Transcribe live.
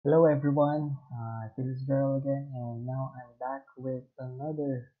Hello everyone, this is Gerald again, and now I'm back with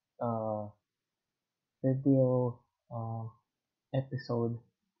another video uh, episode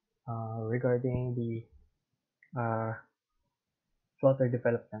regarding the uh, Flutter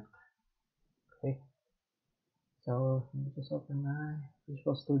development. Okay, so let me just open my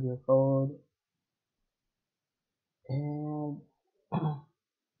Visual Studio Code and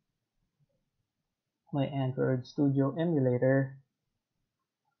my Android Studio emulator.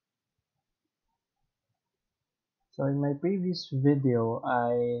 So in my previous video,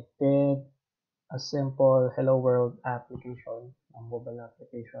 I did a simple Hello World application, a mobile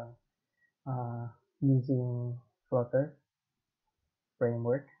application uh, using Flutter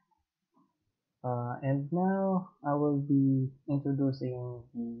framework. And now I will be introducing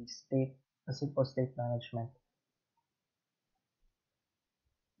a simple state management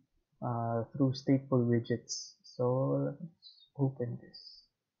through stateful widgets. So let's open this.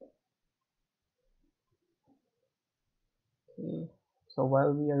 Okay. So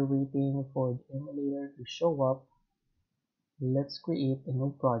while we are waiting for the emulator to show up, let's create a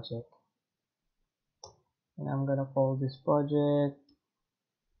new project. And I'm gonna call this project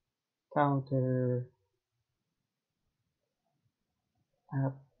counter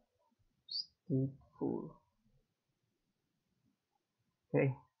app stateful.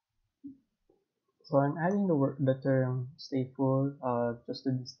 Okay. So I'm adding the term stateful just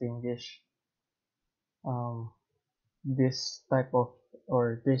to distinguish um, this type of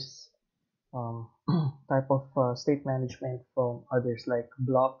or this type of state management from others like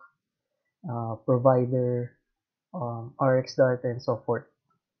block, provider, RX data, and so forth.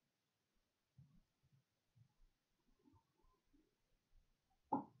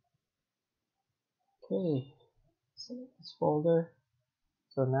 Okay, select this folder.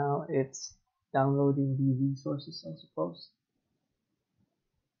 So now it's downloading the resources, I suppose.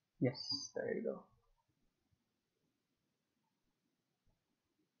 Yes, there you go.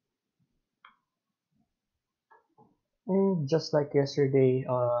 And just like yesterday,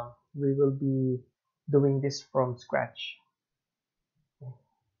 we will be doing this from scratch.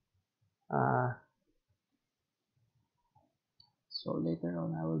 Uh, so later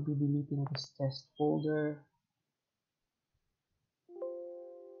on, I will be deleting this test folder.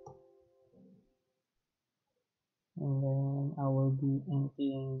 And then I will be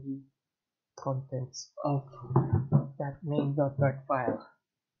emptying the contents of that main.dart file.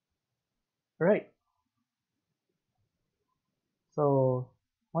 Right. So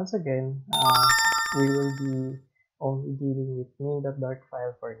once again, we will be only dealing with main.dart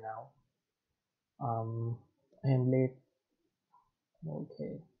file for now. And late.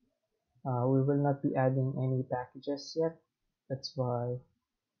 Okay. We will not be adding any packages yet. That's why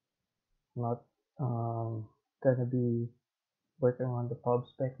I'm not gonna be working on the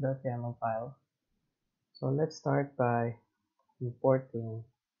pubspec.yaml file. So let's start by importing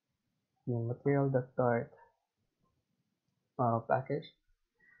the material.dart package,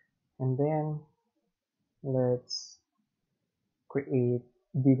 and then let's create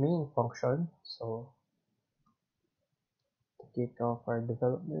the main function. So to kick off our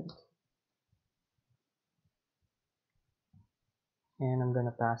development, and I'm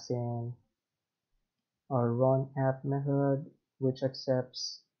gonna pass in our run app method, which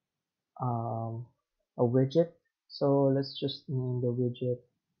accepts um, a widget. So let's just name the widget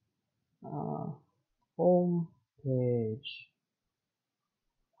uh, home page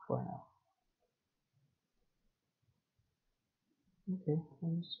for now. Okay,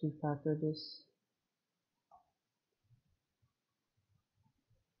 let's refactor this.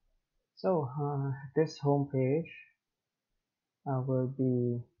 So this home page will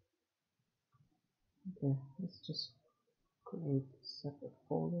be okay. Let's just create a separate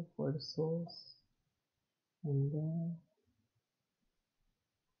folder for the source, and then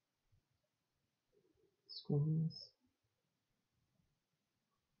screens,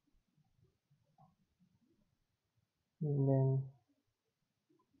 and then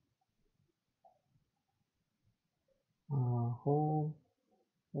home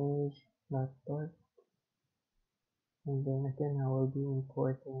page dart, and then again I will be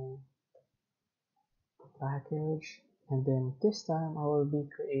importing the package, and then this time I will be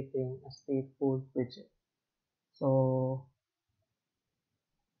creating a stateful widget. So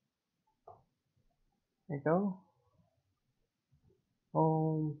there you go,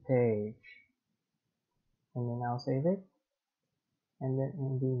 home page, and then I'll save it, and then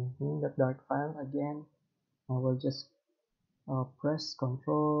in the main.dart file again I will just press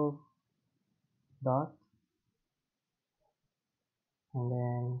Control dot, and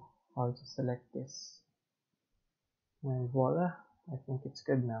then I'll just select this, and voila, I think it's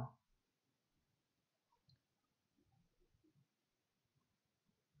good now.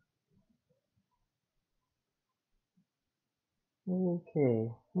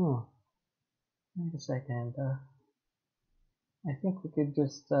 Okay. Wait a second. I think we could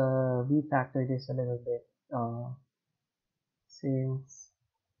just refactor this a little bit. Since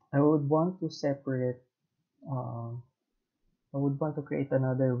I would want to separate, um, I would want to create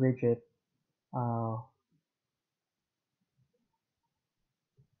another widget uh,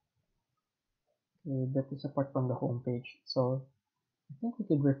 that is apart from the home page. So I think we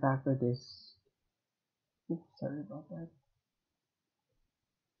could refactor this. Oops, sorry about that.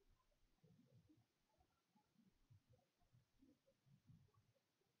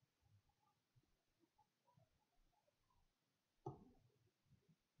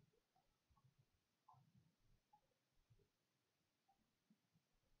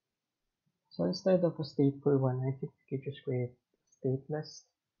 So instead of a stateful one, I think we could just create a stateless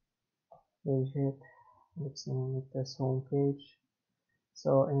widget. Let's name it as home page.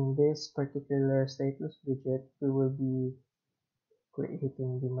 So in this particular stateless widget, we will be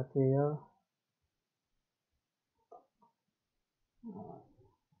creating the material.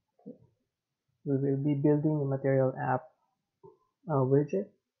 We will be building the material app widget.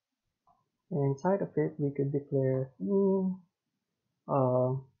 And inside of it, we could declare theme.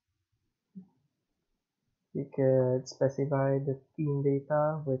 Uh, we could specify the theme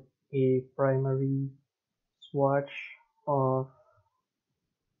data with a primary swatch of,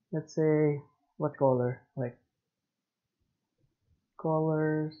 let's say, what color? Like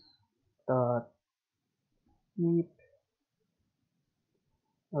colors dot deep,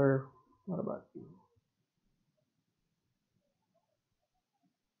 or what about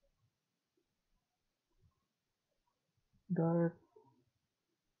dark?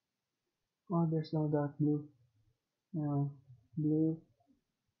 Oh, there's no dark blue. No, blue,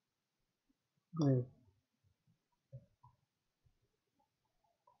 gray.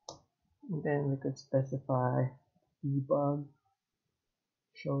 And then we could specify debug,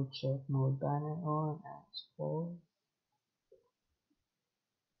 show check mode banner on as false.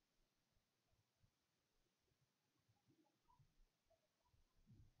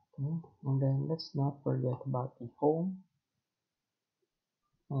 Okay, and then let's not forget about the home.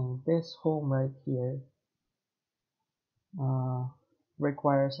 And this home right here uh,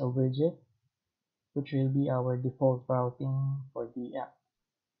 requires a widget, which will be our default routing for the app.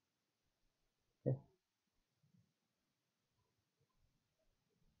 Okay.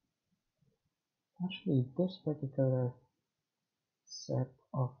 Actually, this particular set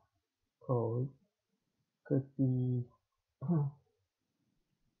of code could be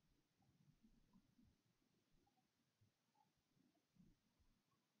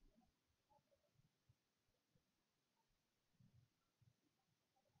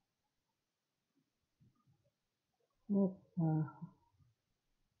uh,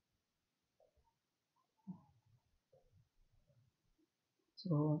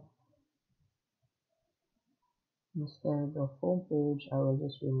 so instead of home page, I will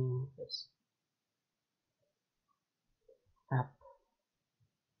just rename this app.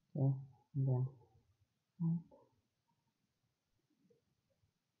 Okay, and then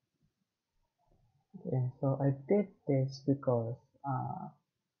okay, so I did this because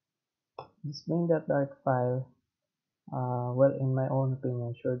this main.dart file, well, in my own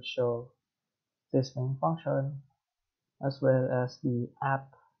opinion, should show this main function as well as the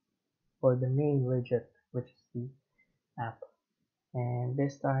app for the main widget, which is the app. And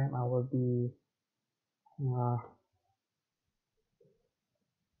this time I will be uh,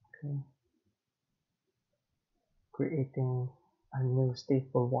 okay, creating a new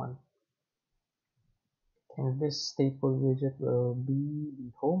stateful one. And this stateful widget will be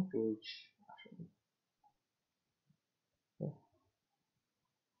the home page actually. Okay.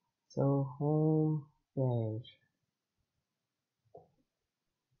 So home page.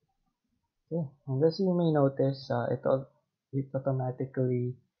 Okay, and as you may notice, it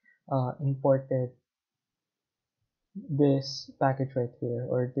automatically imported this package right here,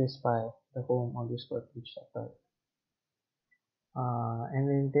 or this file, the home underscore page. And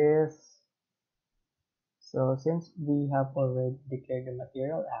in this, so since we have already declared the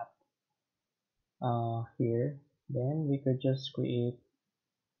material app here, then we could just create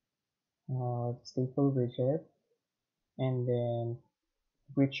stateful widget, and then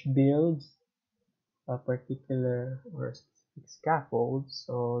which builds a particular or specific scaffold.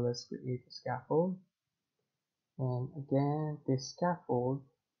 So let's create a scaffold, and again this scaffold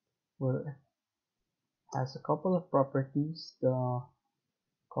will has a couple of properties. The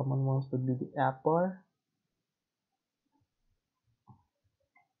common ones would be the app bar,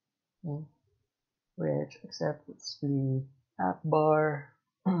 okay, which accepts the app bar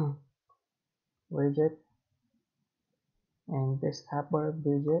widget, and this app bar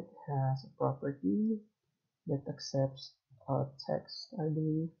widget has a property that accepts text, I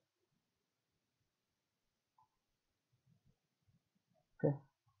believe. Okay,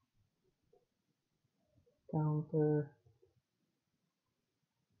 counter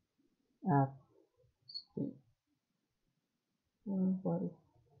app state. What is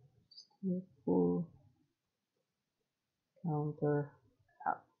stateful counter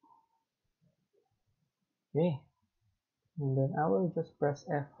app? Okay, and then I will just press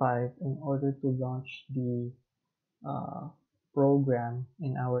F5 in order to launch the uh, program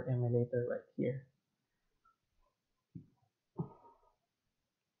in our emulator right here.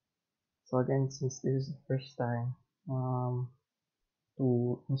 So again, since this is the first time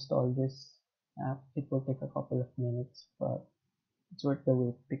to install this app, it will take a couple of minutes, but it's worth the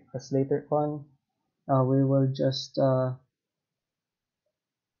wait because later on we will just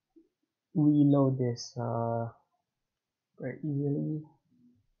reload this very easily.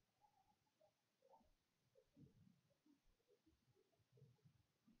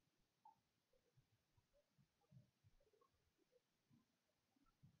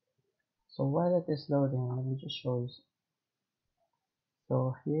 So while it is loading, let me just show you.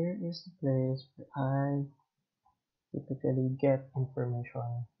 So here is the place where I typically get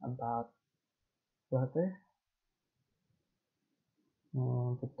information about Flutter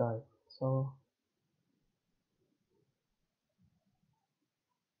and the type. So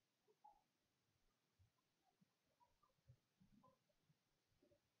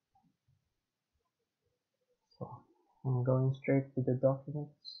I'm going straight to the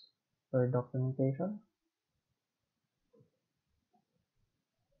documents or documentation.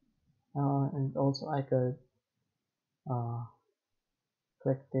 And also I could uh,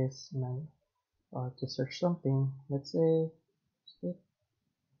 click this menu to search something. Let's say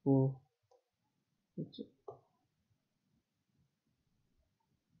stateful widget.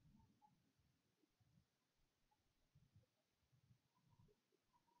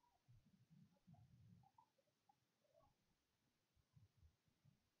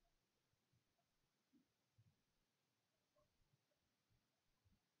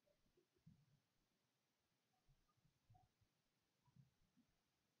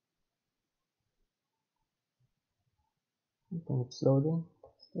 I think it's loading.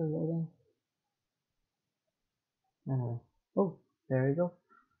 Still loading. Anyway. Oh, there we go.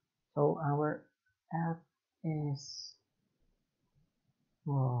 So our app is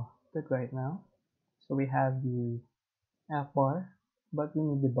good right now. So we have the app bar, but we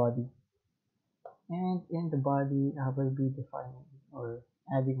need the body. And in the body, I will be defining or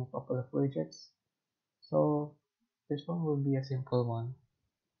adding a couple of widgets. So this one will be a simple one,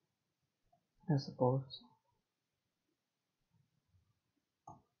 I suppose.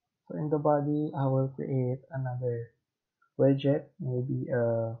 So in the body, I will create another widget, maybe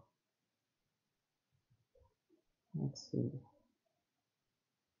let's see,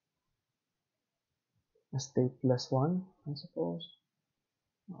 a stateless one, I suppose.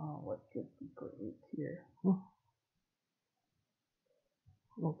 What should we create here?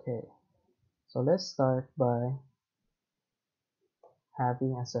 Okay, so let's start by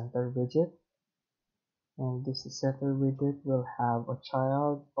having a center widget, and this center widget will have a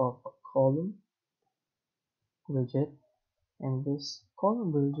child of a column widget, and this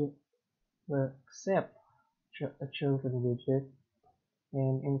column widget will accept a children widget,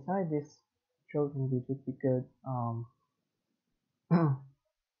 and inside this children widget we could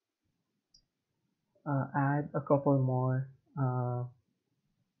add a couple more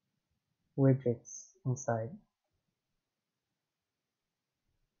widgets inside.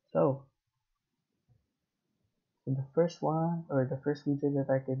 So, the first one or the first widget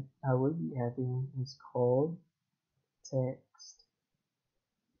that I will be adding is called text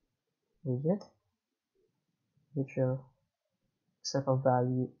widget, which will accept a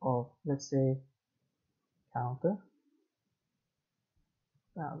value of, let's say, counter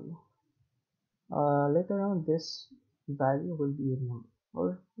value. Later on, this value will be a number,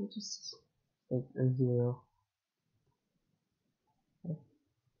 or we'll just take a 0. Okay.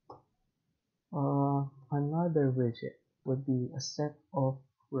 Another widget would be a set of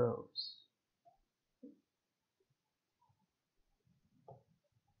rows.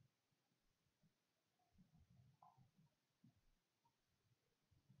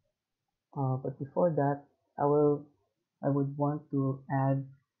 But before that, I would want to add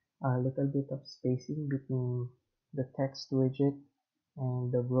a little bit of spacing between the text widget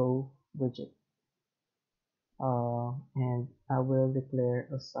and the row widget. and I will declare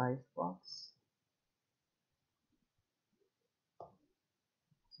a size box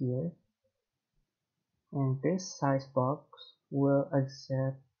here, and this size box will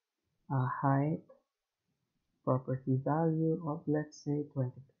accept a height property value of, let's say,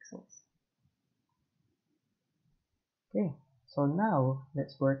 20 pixels. Okay, so now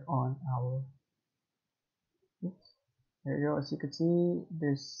let's work on our, oops, there you go. As you can see,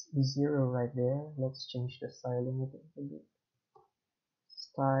 there's 0 right there. Let's change the styling a little bit.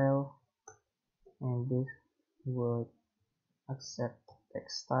 Style, and this would accept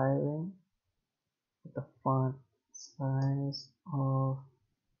text styling with the font size of,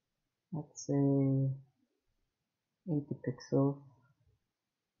 let's say, 80 pixels.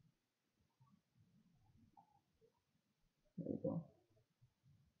 There we go.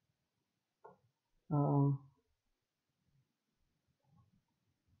 Um,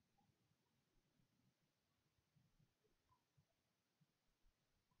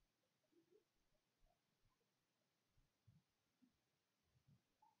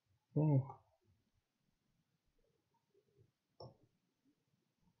 okay.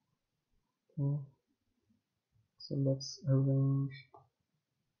 Okay. So let's arrange.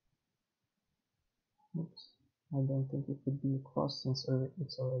 Oops. I don't think it would be crossed since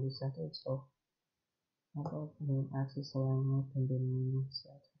it's already centered. So how about main axis alignment and then main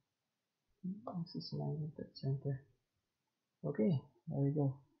set axis alignment at center. Okay, there we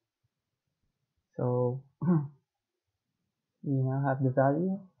go. So we now have the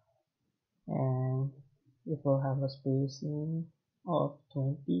value, and it will have a spacing of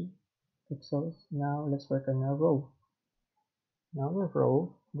 20 pixels. Now let's work on a row. Now a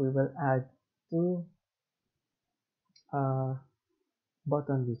row, we will add two uh,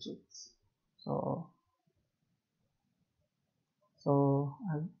 button widgets. So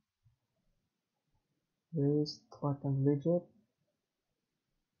I'll raise button widget,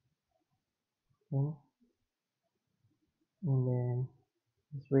 okay, and then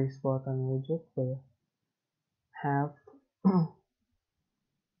this raise button widget will have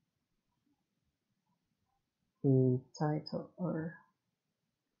a title, or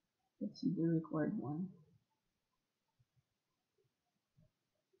let's see the required one,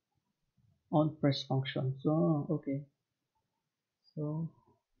 on press function. So okay, so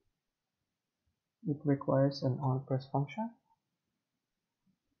it requires an on press function.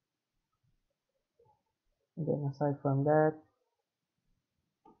 And then aside from that,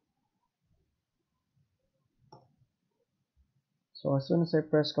 so as soon as I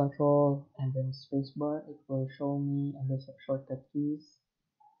press Control and then spacebar, it will show me a list of shortcut keys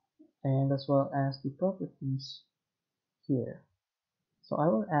and as well as the properties here. So I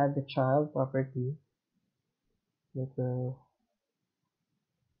will add the child property that will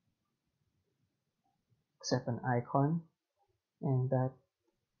accept an icon, and that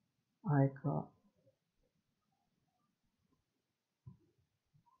icon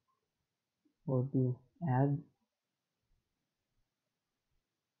will be add.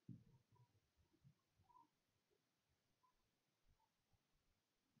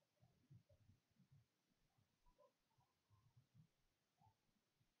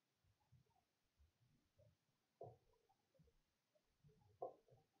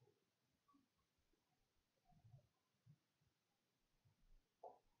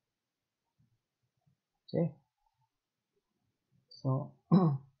 Okay, so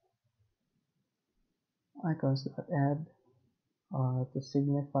icons.add to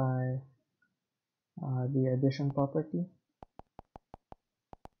signify the addition property.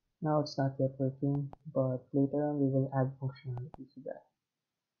 Now it's not yet working, but later on we will add functionality to that.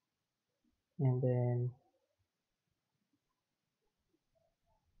 And then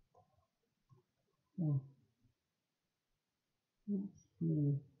let's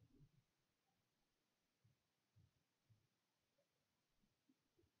see.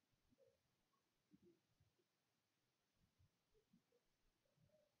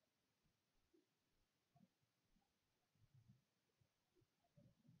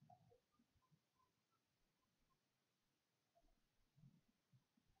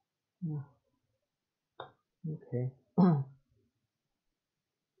 Yeah, okay.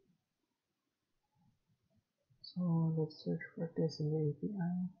 So let's search for this in the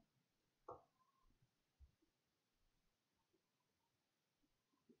API.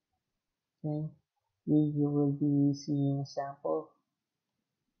 Okay, you will be seeing a sample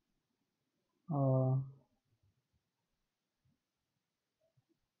uh,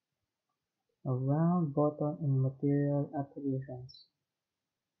 around button in material applications.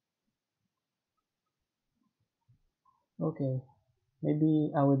 Okay,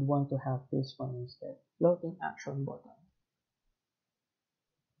 Maybe I would want to have this one instead. Floating action button.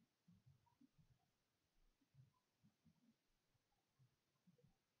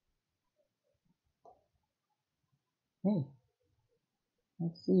 Hey,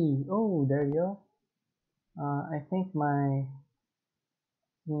 let's see. Oh, there you go. I think my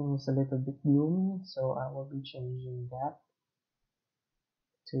theme is a little bit gloomy, so I will be changing that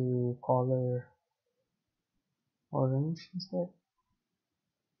to color orange instead.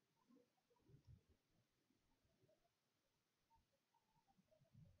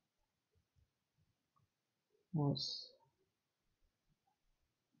 Yes.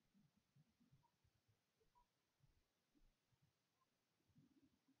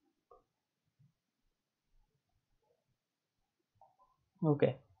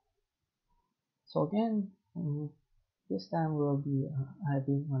 Okay. So again, this time we'll be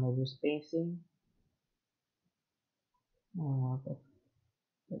adding another spacing. But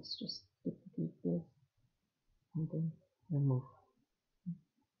let's just duplicate this and then remove.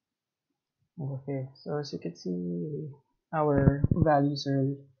 Okay, so as you can see, our values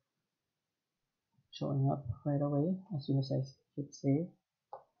are showing up right away. As soon as I hit save,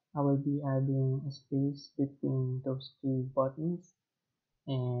 I will be adding a space between those two buttons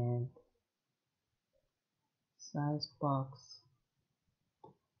and size box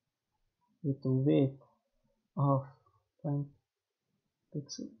with a width of 20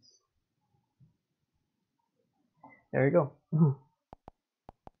 pixels. There we go.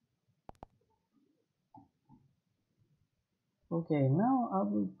 Okay, now I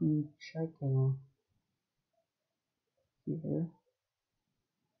will be checking here.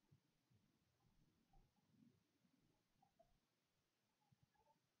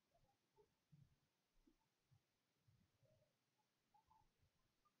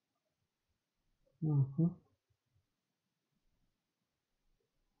 Mhm.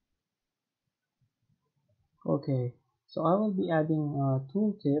 Okay, so I will be adding a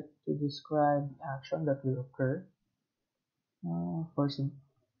tooltip to describe the action that will occur.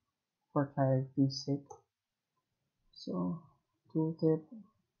 For clarity's sake, so tooltip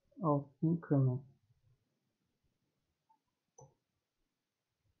of increment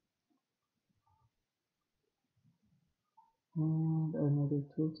and another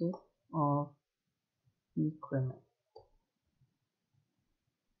tooltip of decrement.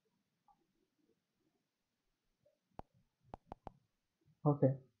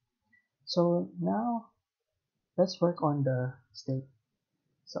 Okay, so now let's work on the state.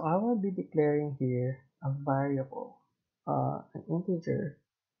 So I will be declaring here a variable, an integer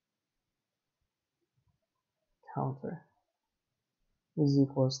counter is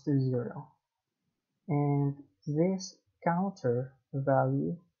equals to 0, and this counter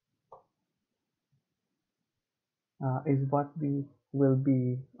value is what we will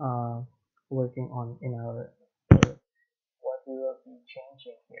be working on in our what we will be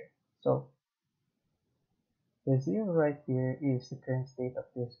changing here. So the 0 right here is the current state of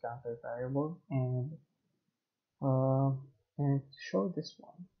this counter variable, uh, and to show this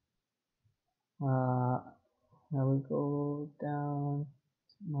one, I will go down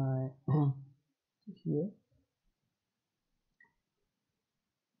to my to here,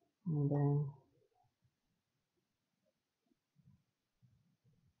 and then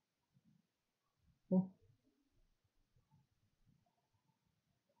okay,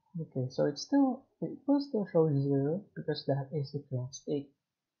 okay, so it will still show 0 because that is the current state.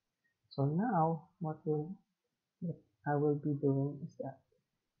 So now what I will be doing is that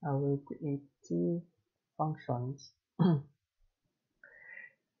I will create two functions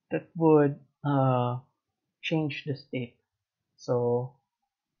that would change the state. So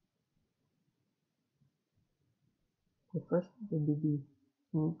the first one will be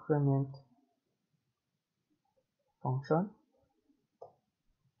the increment function,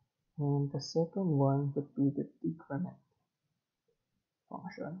 and the second one would be the decrement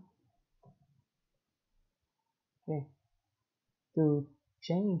function. Okay, to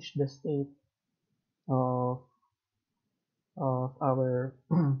change the state of our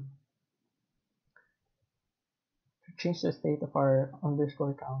to change the state of our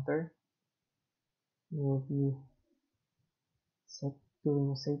underscore counter, we'll be set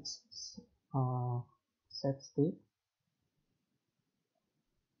doing uh, set state.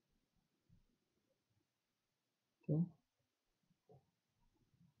 Okay,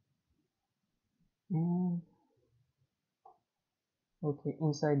 and okay,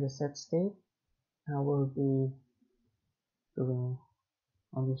 inside the set state, I will be doing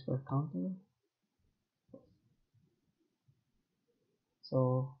underscore counter.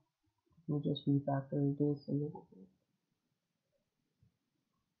 So let me just refactor this a little bit.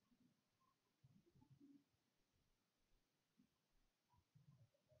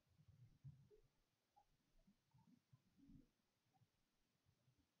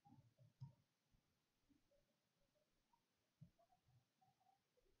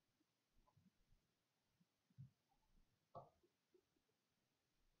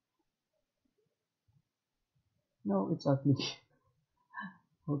 No, it's ugly.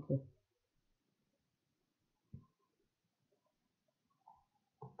 Okay.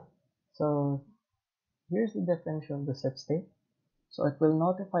 So here's the definition of the set state. So it will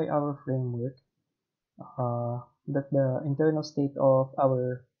notify our framework that the internal state of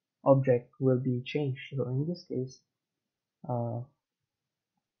our object will be changed. So in this case, uh,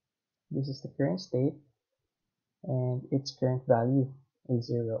 this is the current state and its current value is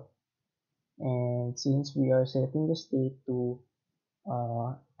 0. And since we are setting the state to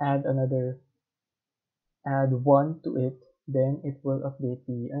uh, add another add 1 to it, then it will update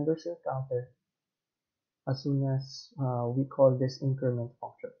the underscore counter as soon as we call this increment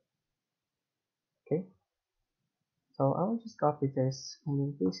function. Okay, so I will just copy this and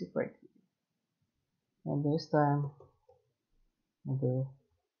then paste it right here. And this time I will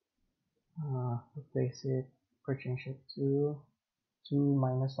replace it or change it to two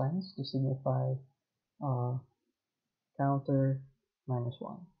minus signs to signify uh, counter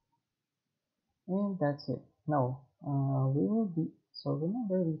 -1. And that's it. Now we will be, so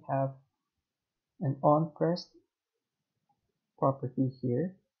remember we have an onPressed property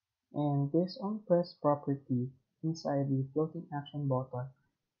here, and this onPressed property inside the floating action button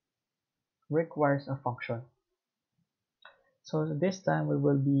requires a function. So this time we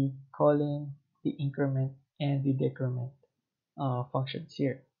will be calling the increment and the decrement functions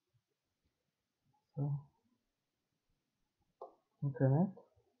here. So increment.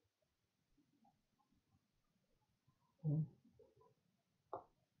 Okay.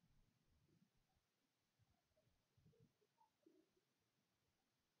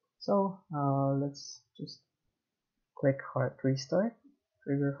 So let's just click hard restart,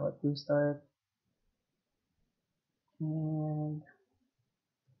 trigger hard restart, and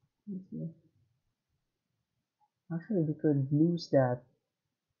actually we could lose that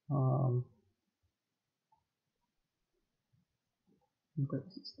um,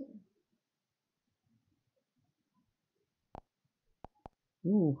 system.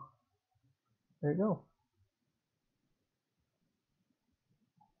 Ooh, there you go.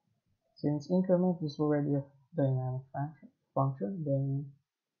 Since increment is already a dynamic function, then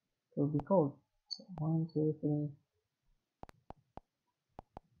it will be called. So 1, 2, 3.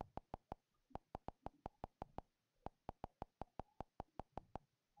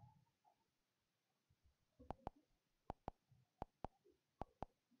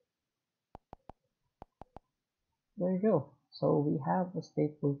 There you go. So we have a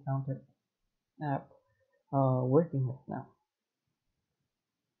stateful counter app working right now.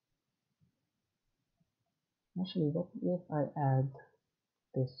 Actually, what if I add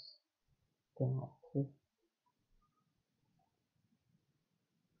this thing right here?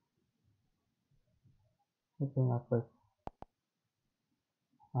 It will not work.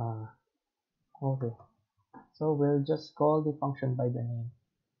 Okay. So we'll just call the function by the name.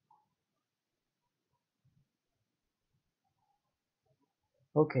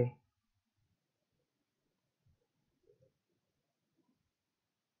 Okay.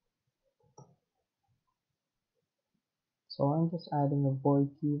 So I'm just adding a void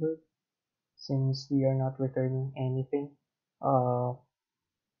keyword since we are not returning anything uh,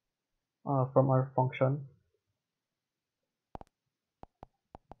 from our function.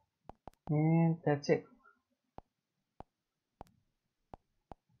 And that's it.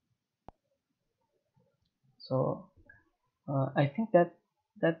 So I think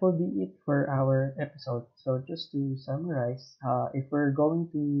that will be it for our episode. So just to summarize, if we're going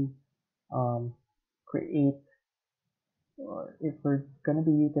to create, or if we're going to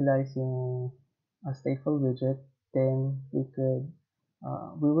be utilizing a stateful widget, then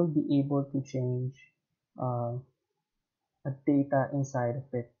we will be able to change um, a data inside of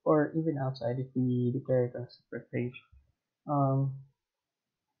it, or even outside if we declare it on a separate page. Um,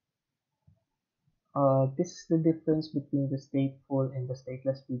 this is the difference between the stateful and the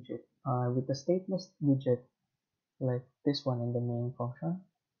stateless widget. With the stateless widget, like this one in the main function,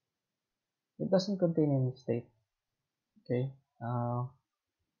 it doesn't contain any state. Okay, uh,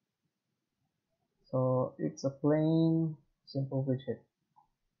 so it's a plain simple widget.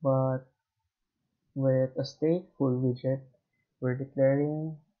 But with a stateful widget, we're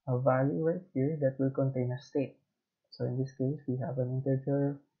declaring a value right here that will contain a state. So in this case, we have an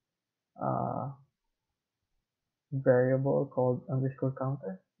integer uh, variable called underscore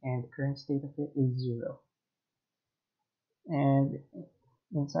counter, and the current state of it is 0. And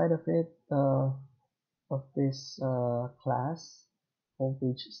inside of it, of this class,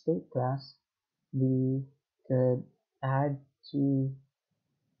 homepage state class, we could add to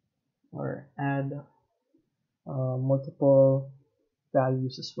or add multiple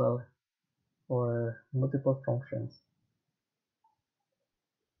values as well, or multiple functions.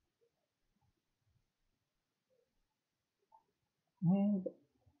 And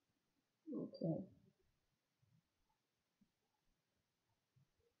okay.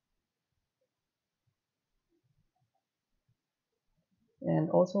 And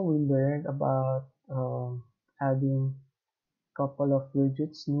also we learned about adding couple of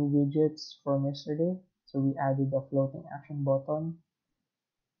widgets, new widgets from yesterday. So we added a floating action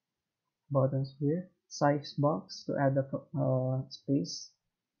buttons here, size box to add a space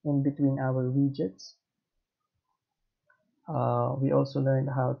in between our widgets. We also learned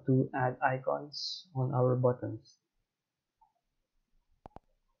how to add icons on our buttons.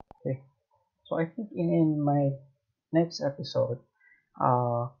 Okay, so I think in my next episode,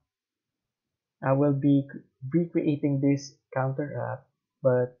 uh, I will be recreating this counter app,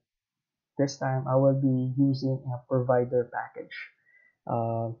 but this time I will be using a provider package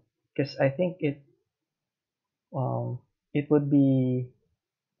because I think um, it would be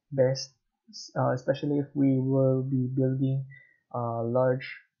best, especially if we will be building large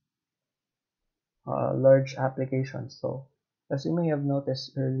large applications. So as you may have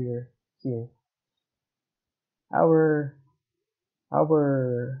noticed earlier here, our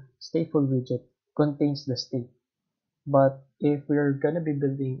our stateful widget contains the state. But if we're gonna be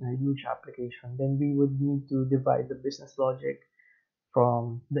building a huge application, then we would need to divide the business logic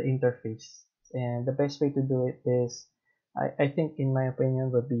from the interface. And the best way to do it is, I think in my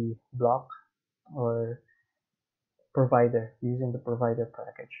opinion, would be block or provider, using the provider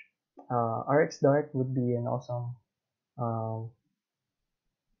package. RxDart would be an awesome um,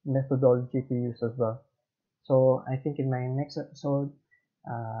 methodology to use as well. So I think in my next episode,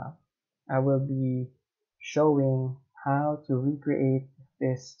 uh, I will be showing how to recreate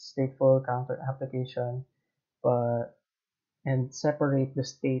this stateful counter application, but and separate the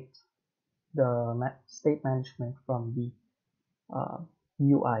state management from the uh,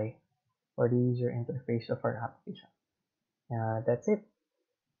 UI or the user interface of our application. That's it.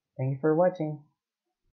 Thank you for watching.